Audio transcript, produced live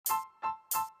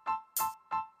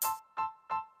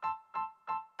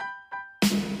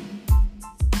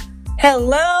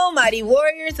Hello, mighty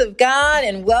warriors of God,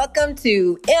 and welcome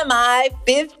to MI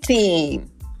 15.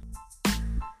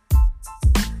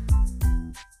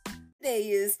 Today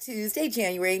is Tuesday,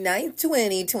 January 9th,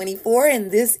 2024,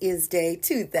 and this is day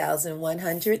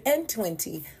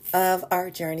 2120 of our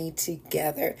journey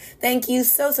together. Thank you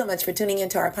so much for tuning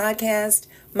into our podcast.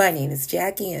 My name is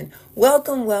Jackie, and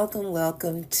welcome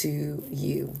to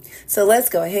you. So let's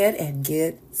go ahead and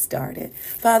get started.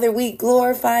 Father, we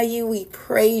glorify you. We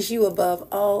praise you above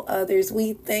all others.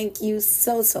 We thank you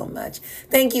so much.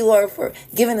 Thank you, Lord, for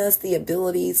giving us the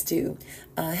abilities to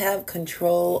have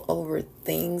control over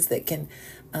things that can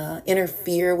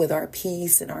interfere with our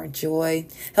peace and our joy,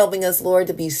 helping us, Lord,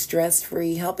 to be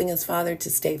stress-free, helping us, Father, to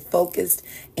stay focused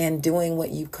and doing what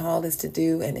you've called us to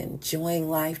do and enjoying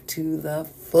life to the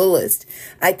fullest.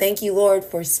 I thank you, Lord,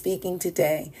 for speaking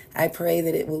today. I pray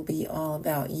that it will be all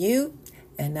about you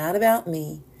and not about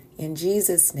me. In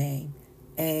Jesus' name,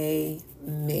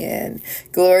 amen.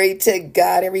 Glory to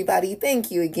God, everybody. Thank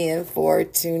you again for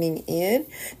tuning in.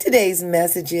 Today's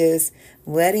message is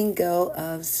letting go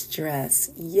of stress.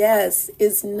 Yes,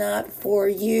 it's not for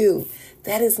you.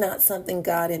 That is not something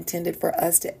God intended for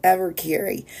us to ever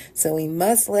carry. So we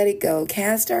must let it go.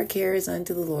 Cast our cares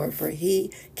unto the Lord, for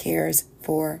he cares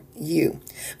for you.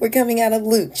 We're coming out of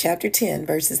Luke chapter 10,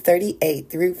 verses 38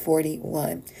 through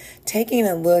 41, taking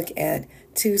a look at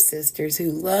two sisters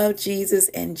who loved Jesus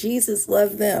and Jesus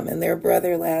loved them and their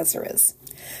brother Lazarus.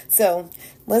 So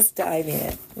let's dive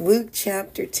in. Luke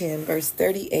chapter 10, verse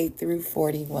 38 through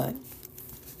 41.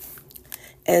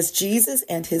 As Jesus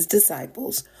and his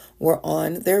disciples were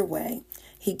on their way,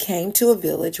 he came to a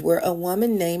village where a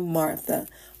woman named Martha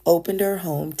opened her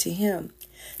home to him.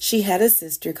 She had a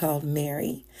sister called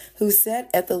Mary, who sat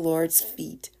at the Lord's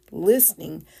feet,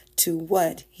 listening to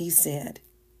what he said.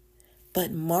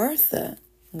 But Martha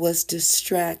was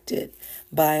distracted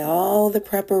by all the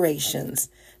preparations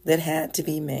that had to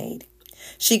be made.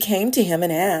 She came to him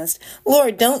and asked,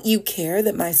 "Lord, don't you care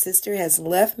that my sister has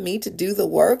left me to do the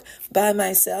work by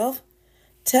myself?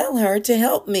 Tell her to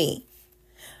help me."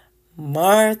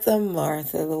 "Martha,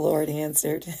 Martha," the Lord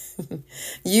answered,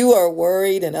 "you are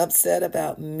worried and upset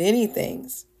about many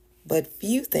things, but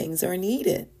few things are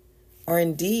needed, or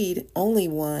indeed only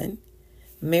one.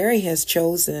 Mary has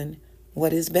chosen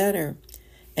what is better,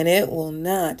 and it will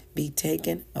not be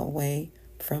taken away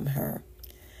from her."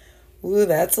 Ooh,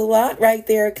 that's a lot right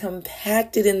there,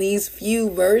 compacted in these few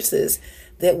verses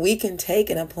that we can take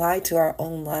and apply to our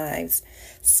own lives.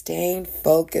 Staying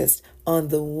focused on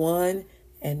the one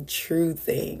and true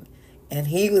thing. And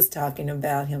he was talking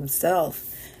about himself.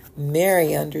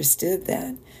 Mary understood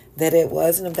that it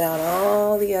wasn't about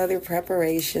all the other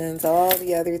preparations, all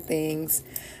the other things.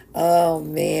 Oh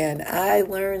man, I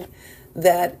learned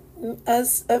that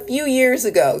a few years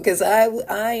ago, because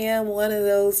I am one of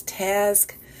those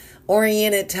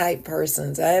task-oriented type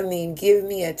persons. I mean, give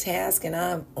me a task and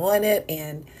I'm on it.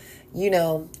 And,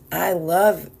 I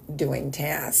love doing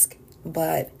tasks,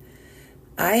 but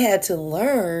I had to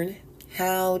learn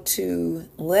how to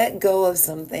let go of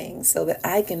some things so that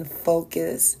I can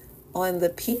focus on the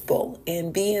people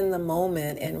and be in the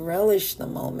moment and relish the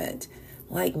moment,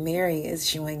 like Mary is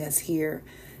showing us here,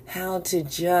 how to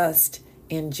just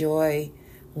enjoy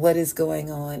what is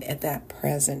going on at that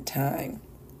present time.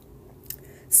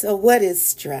 So what is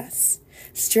stress?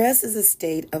 Stress is a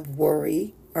state of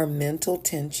worry or mental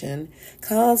tension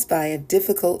caused by a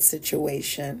difficult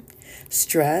situation.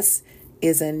 Stress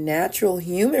is a natural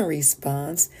human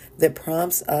response that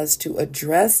prompts us to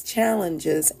address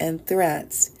challenges and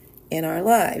threats in our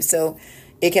lives. So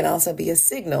it can also be a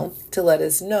signal to let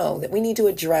us know that we need to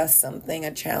address something,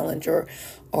 a challenge or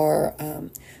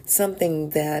something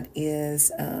that is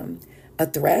a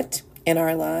threat in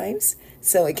our lives.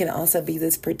 So it can also be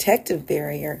this protective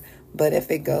barrier, but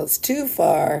if it goes too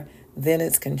far, then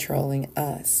it's controlling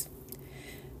us.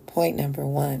 Point number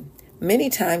 1.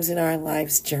 Many times in our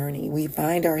life's journey, we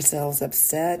find ourselves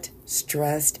upset,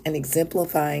 stressed, and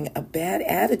exemplifying a bad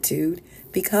attitude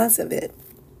because of it.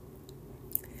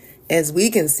 As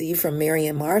we can see from Mary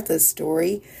and Martha's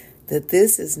story, that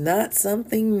this is not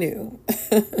something new.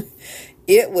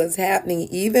 It was happening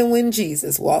even when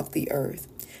Jesus walked the earth.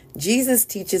 Jesus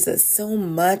teaches us so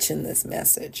much in this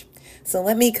message. So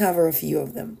let me cover a few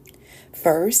of them.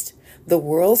 First, the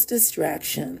world's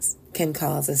distractions can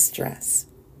cause us stress.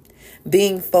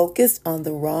 Being focused on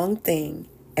the wrong thing,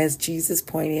 as Jesus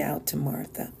pointed out to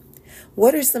Martha.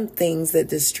 What are some things that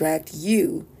distract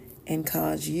you and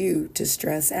cause you to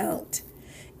stress out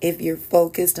if you're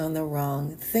focused on the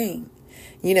wrong thing?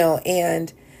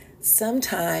 And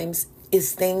sometimes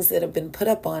is things that have been put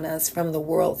up on us from the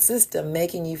world system,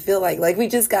 making you feel like we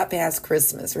just got past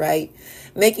Christmas, right?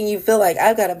 Making you feel like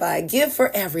I've got to buy a gift for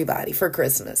everybody for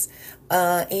Christmas.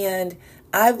 And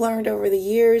I've learned over the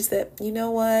years that, you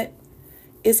know what?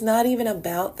 It's not even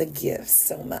about the gifts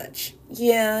so much.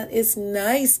 Yeah, it's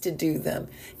nice to do them.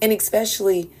 And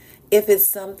especially if it's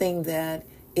something that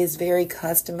is very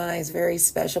customized, very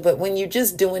special. But when you're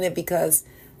just doing it because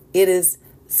it is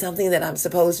something that I'm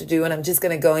supposed to do and I'm just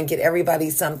going to go and get everybody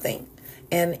something.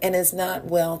 And it's not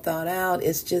well thought out.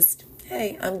 It's just,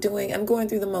 hey, I'm going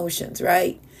through the motions,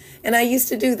 right? And I used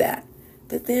to do that.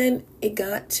 But then it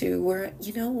got to where,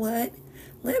 you know what?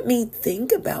 Let me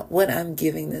think about what I'm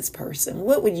giving this person.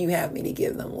 What would you have me to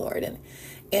give them, Lord?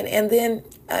 And then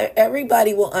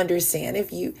everybody will understand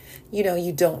if you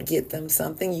don't get them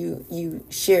something. You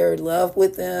share love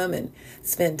with them and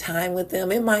spend time with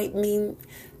them. It might mean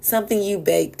something you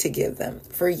bake to give them.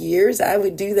 For years, I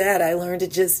would do that. I learned to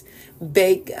just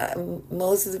bake.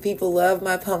 Most of the people love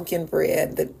my pumpkin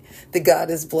bread that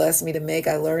God has blessed me to make.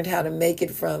 I learned how to make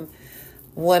it from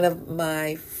one of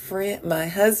my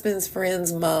husband's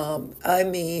friend's mom. I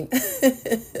mean,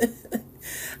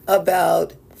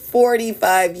 about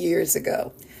 45 years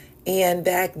ago. And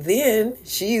back then,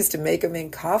 she used to make them in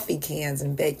coffee cans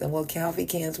and bake them. Well, coffee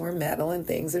cans were metal and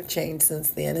things have changed since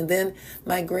then. And then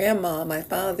my grandma, my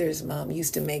father's mom,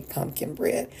 used to make pumpkin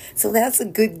bread. So that's a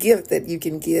good gift that you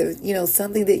can give,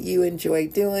 something that you enjoy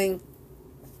doing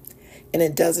and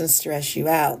it doesn't stress you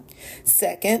out.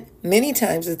 Second, many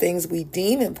times the things we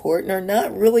deem important are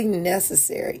not really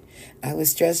necessary. I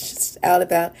was stressed out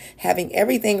about having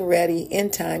everything ready in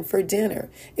time for dinner,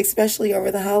 especially over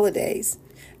the holidays.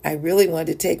 I really wanted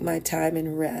to take my time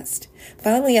and rest.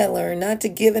 Finally, I learned not to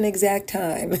give an exact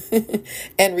time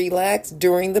and relax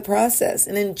during the process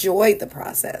and enjoy the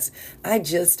process. I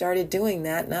just started doing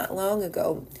that not long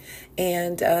ago.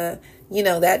 And,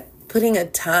 that putting a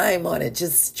time on it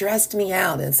just stressed me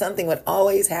out and something would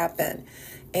always happen.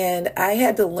 And I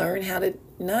had to learn how to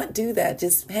not do that.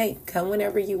 Just, hey, come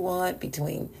whenever you want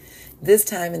between this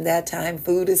time and that time.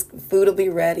 Food will be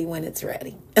ready when it's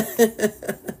ready.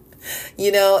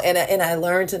 And I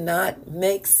learned to not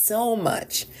make so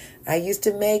much. I used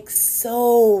to make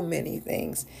so many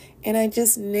things. And I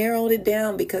just narrowed it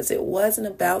down because it wasn't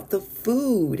about the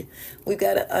food. We've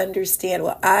got to understand.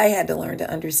 Well, I had to learn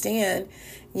to understand,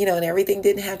 and everything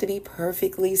didn't have to be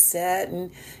perfectly set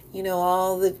and,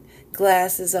 all the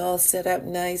glasses all set up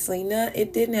nicely. No,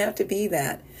 it didn't have to be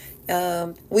that.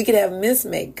 We could have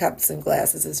mismade cups and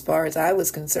glasses as far as I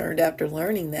was concerned after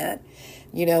learning that,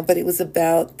 but it was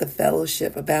about the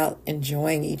fellowship, about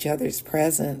enjoying each other's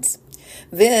presence.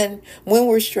 Then, when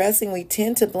we're stressing, we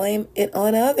tend to blame it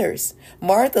on others.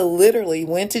 Martha literally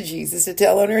went to Jesus to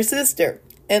tell on her sister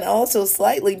and also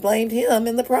slightly blamed him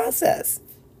in the process.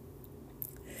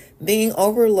 Being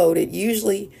overloaded,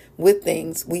 usually with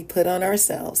things we put on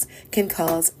ourselves, can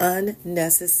cause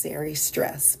unnecessary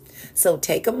stress. So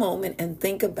take a moment and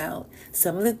think about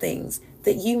some of the things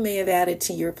that you may have added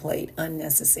to your plate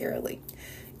unnecessarily.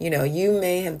 You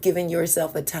may have given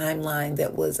yourself a timeline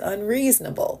that was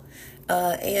unreasonable.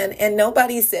 And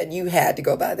nobody said you had to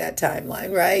go by that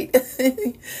timeline, right?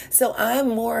 So I'm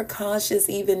more cautious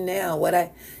even now.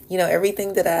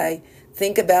 Everything that I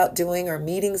think about doing or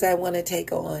meetings I want to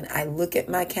take on, I look at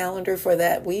my calendar for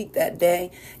that week, that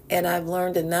day, and I've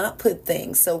learned to not put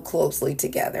things so closely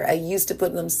together. I used to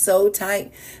put them so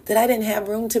tight that I didn't have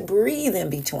room to breathe in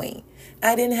between.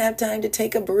 I didn't have time to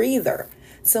take a breather.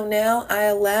 So now I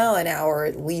allow an hour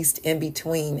at least in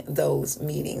between those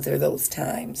meetings or those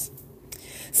times.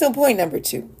 So point number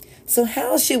 2. So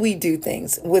how should we do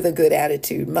things with a good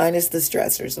attitude, minus the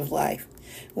stressors of life?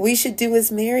 We should do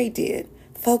as Mary did.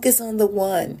 Focus on the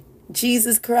one,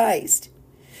 Jesus Christ.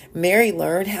 Mary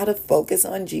learned how to focus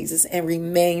on Jesus and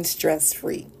remain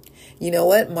stress-free. You know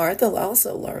what? Martha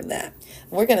also learned that.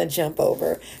 We're going to jump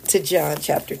over to John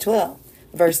chapter 12,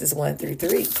 verses 1 through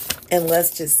 3. And let's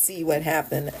just see what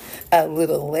happened a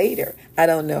little later. I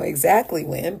don't know exactly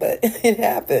when, but it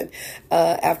happened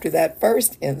after that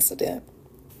first incident.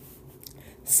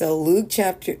 So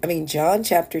John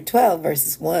chapter 12,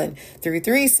 verses 1 through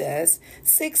 3 says,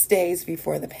 6 days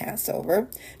before the Passover,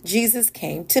 Jesus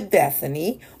came to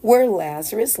Bethany, where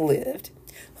Lazarus lived,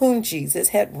 whom Jesus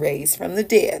had raised from the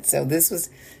dead. So this was,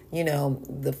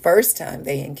 the first time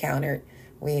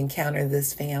we encountered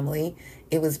this family.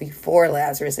 It was before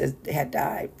Lazarus had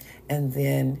died. And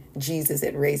then Jesus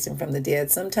had raised him from the dead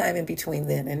sometime in between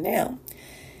then and now.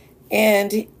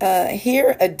 And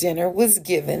here a dinner was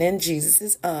given in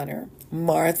Jesus' honor.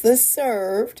 Martha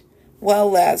served, while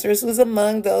Lazarus was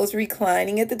among those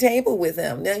reclining at the table with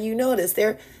him. Now you notice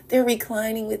they're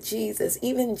reclining with Jesus.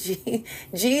 Even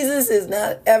Jesus is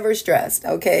not ever stressed,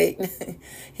 okay?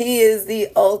 He is the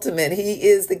ultimate. He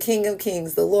is the King of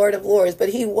Kings, the Lord of Lords, but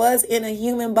he was in a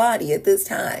human body at this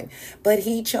time. But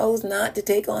he chose not to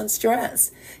take on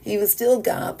stress. He was still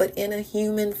God, but in a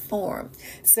human form.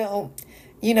 So,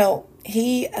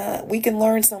 we can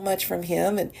learn so much from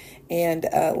him, and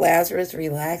Lazarus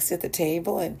relaxed at the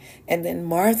table, and then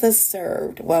Martha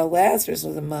served while Lazarus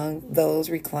was among those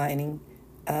reclining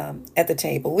at the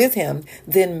table with him.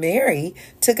 Then Mary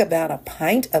took about a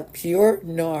pint of pure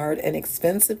nard, an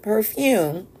expensive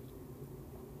perfume.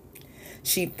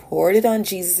 She poured it on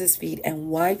Jesus' feet and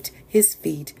wiped his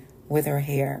feet with her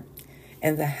hair.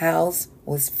 And the house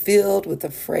was filled with the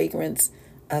fragrance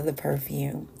of the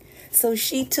perfume. So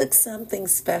she took something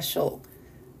special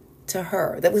to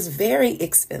her that was very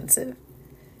expensive.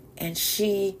 And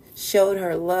she showed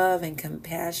her love and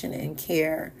compassion and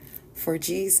care for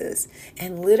Jesus.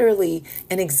 And literally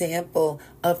an example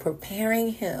of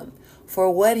preparing him for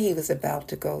what he was about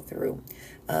to go through.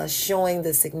 Showing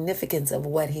the significance of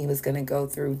what he was going to go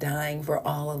through, dying for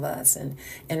all of us and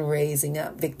raising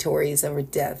up victorious over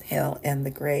death, hell, and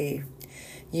the grave.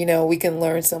 We can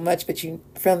learn so much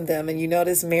from them. And you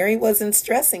notice Mary wasn't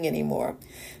stressing anymore.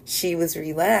 She was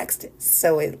relaxed,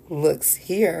 so it looks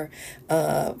here,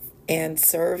 and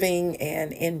serving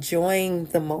and enjoying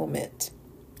the moment.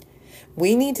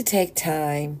 We need to take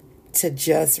time to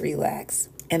just relax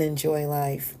and enjoy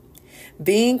life.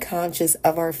 Being conscious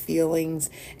of our feelings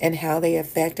and how they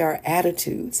affect our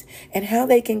attitudes and how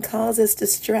they can cause us to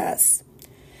stress.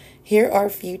 Here are a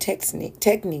few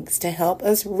techniques to help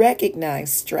us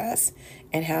recognize stress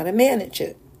and how to manage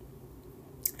it.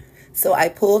 So I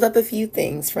pulled up a few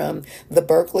things from the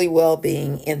Berkeley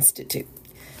Wellbeing Institute.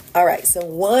 All right, so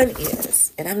one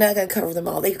is, and I'm not going to cover them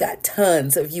all. They've got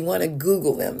tons. So if you want to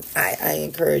Google them, I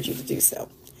encourage you to do so.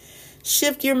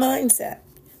 Shift your mindset.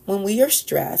 When we are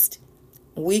stressed,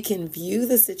 we can view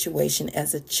the situation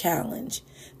as a challenge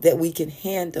that we can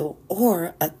handle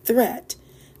or a threat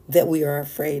that we are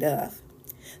afraid of.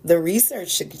 The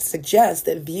research suggests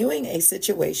that viewing a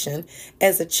situation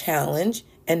as a challenge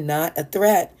and not a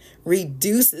threat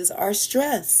reduces our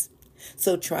stress.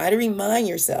 So try to remind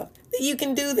yourself that you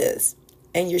can do this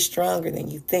and you're stronger than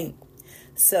you think.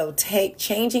 So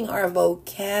changing our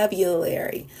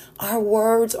vocabulary. Our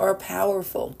words are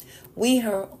powerful. We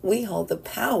hold the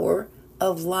power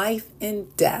of life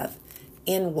and death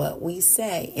in what we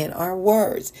say, in our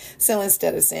words. So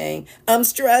instead of saying, I'm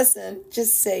stressing,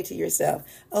 just say to yourself,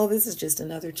 oh, this is just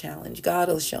another challenge. God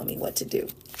will show me what to do.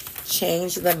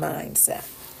 Change the mindset.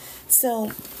 So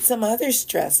some other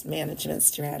stress management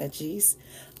strategies.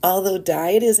 Although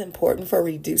diet is important for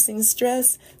reducing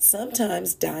stress,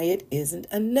 sometimes diet isn't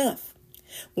enough.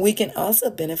 We can also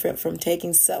benefit from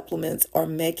taking supplements or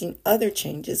making other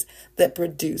changes that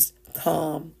produce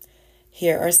calm.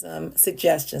 Here are some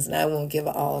suggestions, and I won't give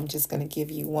all. I'm just going to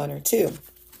give you one or two.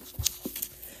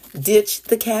 Ditch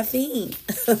the caffeine.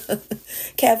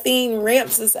 Caffeine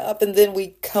ramps us up and then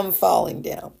we come falling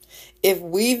down. If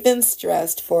we've been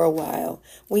stressed for a while,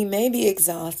 we may be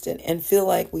exhausted and feel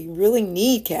like we really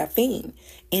need caffeine.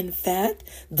 In fact,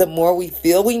 the more we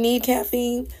feel we need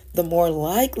caffeine, the more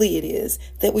likely it is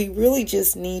that we really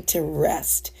just need to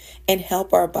rest and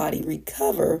help our body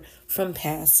recover from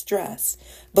past stress.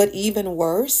 But even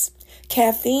worse,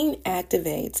 caffeine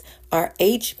activates our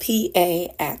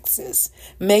HPA axis,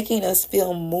 making us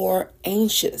feel more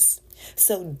anxious.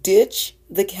 So ditch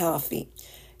the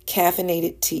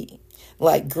caffeinated tea,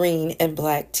 like green and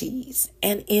black teas,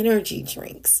 and energy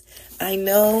drinks. I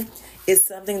know it's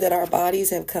something that our bodies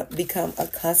have become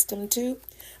accustomed to,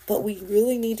 but we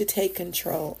really need to take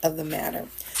control of the matter.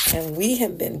 And we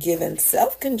have been given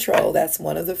self-control. That's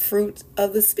one of the fruits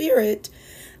of the Spirit.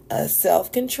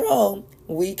 Self-control.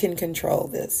 We can control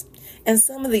this. And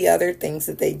some of the other things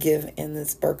that they give in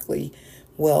this Berkeley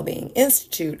Wellbeing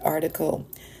Institute article,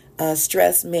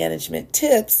 stress management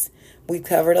tips. We've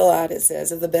covered a lot, it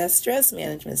says, of the best stress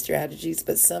management strategies,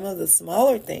 but some of the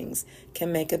smaller things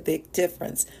can make a big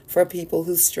difference for people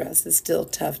whose stress is still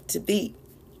tough to beat.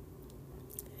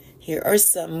 Here are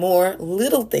some more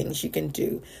little things you can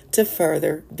do to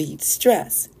further beat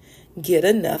stress. Get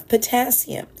enough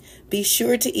potassium. Be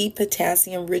sure to eat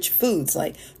potassium-rich foods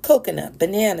like coconut,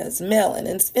 bananas, melon,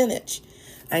 and spinach.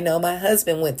 I know my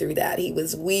husband went through that. He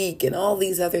was weak and all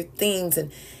these other things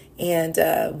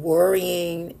and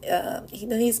worrying.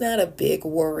 He's not a big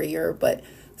worrier, but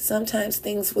sometimes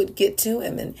things would get to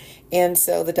him. And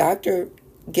so the doctor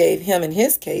gave him, in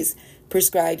his case,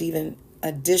 prescribed even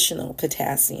additional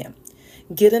potassium.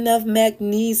 Get enough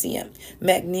magnesium.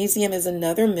 Magnesium is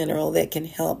another mineral that can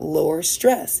help lower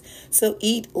stress. So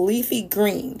eat leafy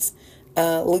greens,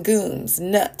 legumes,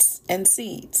 nuts, and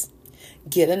seeds.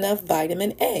 Get enough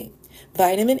vitamin A.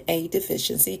 Vitamin A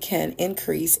deficiency can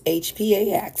increase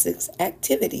HPA axis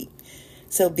activity.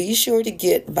 So be sure to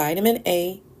get vitamin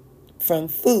A from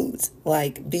foods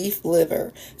like beef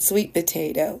liver, sweet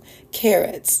potato,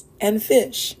 carrots, and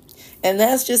fish. And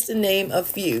that's just to name a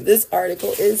few. This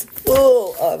article is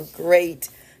full of great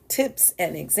tips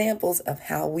and examples of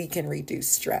how we can reduce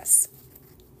stress.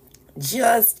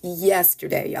 Just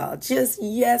yesterday, y'all,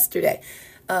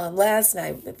 last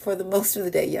night, for the most of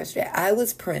the day yesterday, I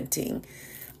was printing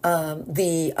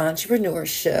the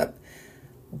entrepreneurship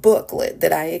booklet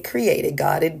that I had created.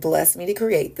 God had blessed me to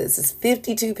create this. It's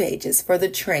 52 pages for the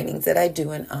trainings that I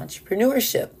do in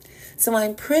entrepreneurship. So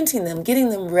I'm printing them, getting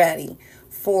them ready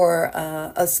for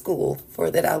a school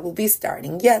that I will be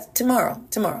starting. Yes, tomorrow.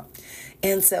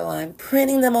 And so I'm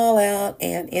printing them all out,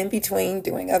 and in between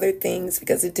doing other things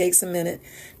because it takes a minute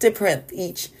to print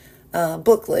each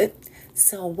booklet.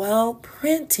 So while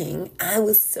printing, I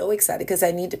was so excited because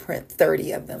I need to print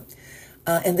 30 of them.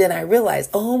 And then I realized,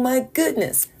 oh my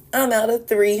goodness, I'm out of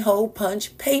 3-hole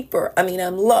punch paper.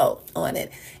 I'm low on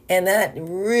it. And that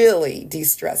really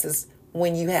de-stresses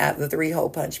when you have the 3-hole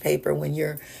punch paper, when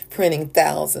you're printing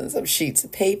thousands of sheets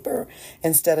of paper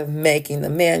instead of making the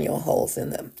manual holes in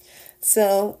them.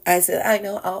 So I said, I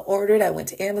know, I'll order it. I went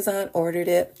to Amazon, ordered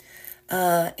it.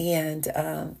 And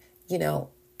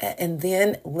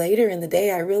then later in the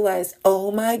day, I realized,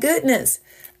 oh my goodness,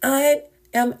 I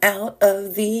am out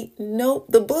of the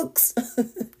books,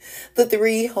 the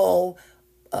 3-hole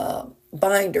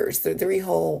binders, the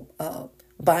 3-hole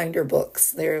binder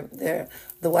books. They're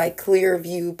the white clear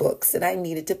view books that I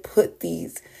needed to put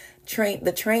the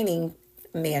training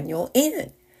manual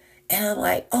in. And I'm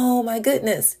like, oh my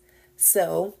goodness.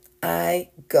 So I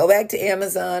go back to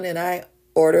Amazon and I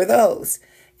order those.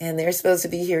 And they're supposed to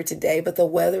be here today, but the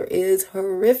weather is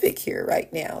horrific here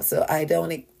right now. So I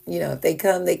don't, if they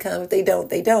come, they come. If they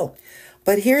don't, they don't.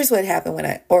 But here's what happened when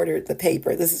I ordered the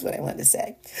paper. This is what I wanted to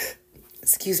say.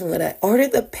 Excuse me. When I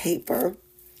ordered the paper,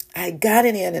 I got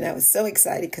it in and I was so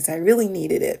excited because I really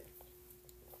needed it.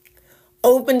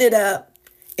 Opened it up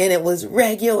and it was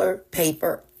regular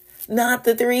paper, not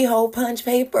the 3-hole punch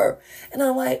paper. And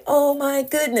I'm like, oh my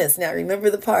goodness. Now remember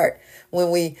the part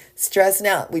when we stressing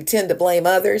out, we tend to blame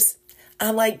others.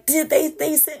 I'm like, did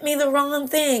they sent me the wrong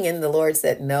thing? And the Lord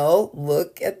said, no,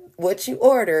 look at what you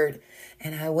ordered.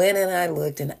 And I went and I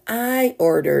looked and I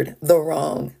ordered the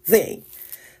wrong thing.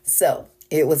 So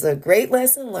it was a great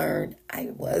lesson learned. I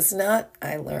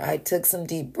took some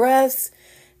deep breaths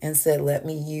and said, let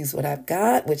me use what I've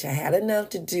got, which I had enough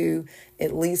to do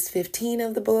at least 15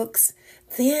 of the books.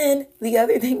 Then the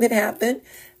other thing that happened,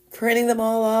 printing them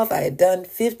all off, I had done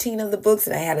 15 of the books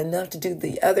and I had enough to do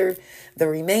the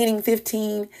remaining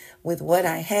 15 with what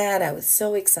I had. I was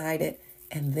so excited.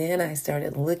 And then I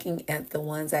started looking at the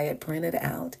ones I had printed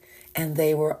out and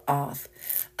they were off.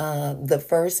 The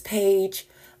first page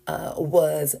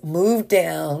was moved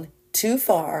down too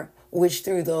far, which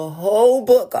threw the whole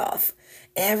book off.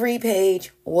 Every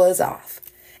page was off.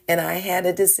 And I had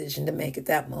a decision to make at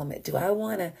that moment. Do I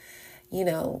want to,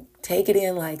 take it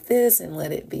in like this and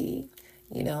let it be,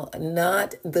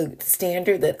 not the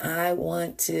standard that I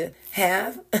want to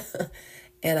have?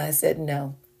 And I said,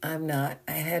 no, I'm not.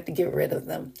 I had to get rid of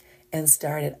them and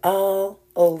start it all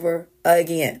over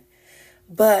again.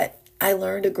 But I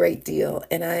learned a great deal,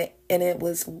 and it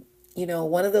was,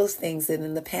 one of those things that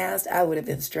in the past I would have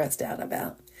been stressed out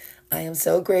about. I am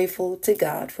so grateful to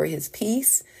God for his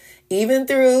peace, even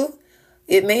through,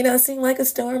 it may not seem like a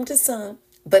storm to some,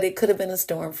 but it could have been a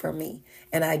storm for me.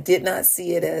 And I did not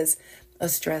see it as a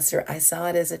stressor. I saw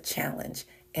it as a challenge.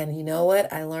 And you know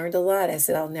what? I learned a lot. I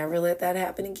said, I'll never let that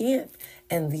happen again.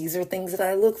 And these are things that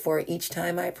I look for each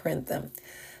time I print them.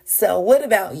 So what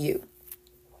about you?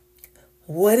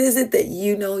 What is it that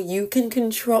you can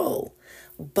control,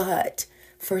 but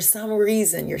for some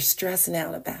reason you're stressing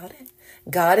out about it?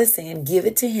 God is saying, give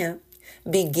it to him.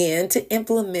 Begin to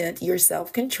implement your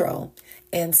self-control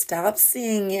and stop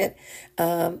seeing it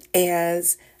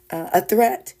as a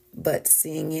threat, but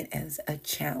seeing it as a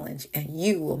challenge, and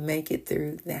you will make it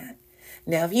through that.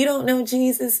 Now, if you don't know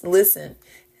Jesus, listen,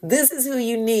 this is who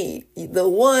you need. The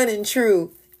one and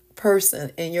true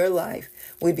person in your life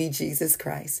would be Jesus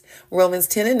Christ. Romans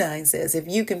 10:9 says, if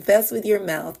you confess with your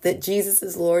mouth that Jesus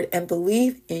is Lord and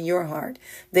believe in your heart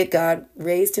that God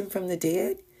raised him from the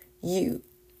dead, you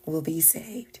will be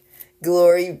saved.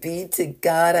 Glory be to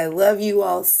God. I love you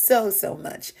all so, so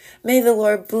much. May the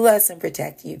Lord bless and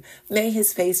protect you. May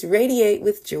his face radiate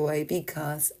with joy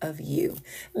because of you.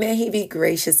 May he be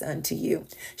gracious unto you,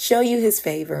 show you his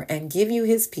favor, and give you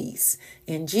his peace.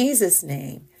 In Jesus'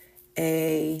 name,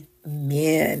 amen.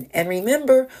 And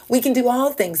remember, we can do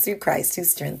all things through Christ who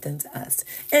strengthens us.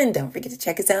 And don't forget to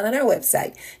check us out on our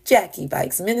website,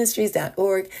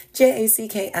 JackieBikesMinistries.org,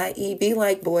 JACKIE, be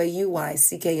like boy,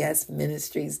 UYCKS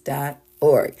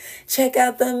Ministries.org. Check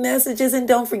out the messages and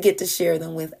don't forget to share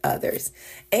them with others.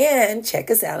 And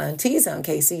check us out on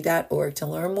tzonekc.org to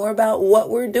learn more about what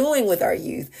we're doing with our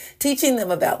youth, teaching them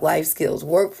about life skills,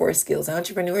 workforce skills,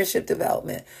 entrepreneurship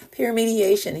development, peer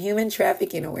mediation, human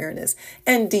trafficking awareness,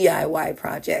 and DIY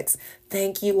projects.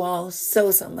 Thank you all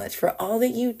so, so much for all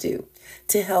that you do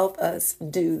to help us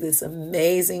do this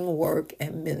amazing work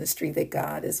and ministry that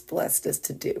God has blessed us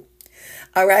to do.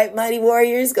 All right, mighty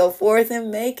warriors, go forth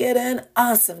and make it an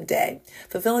awesome day,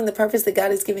 fulfilling the purpose that God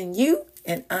has given you,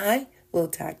 and I will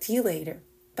talk to you later.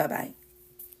 Bye-bye.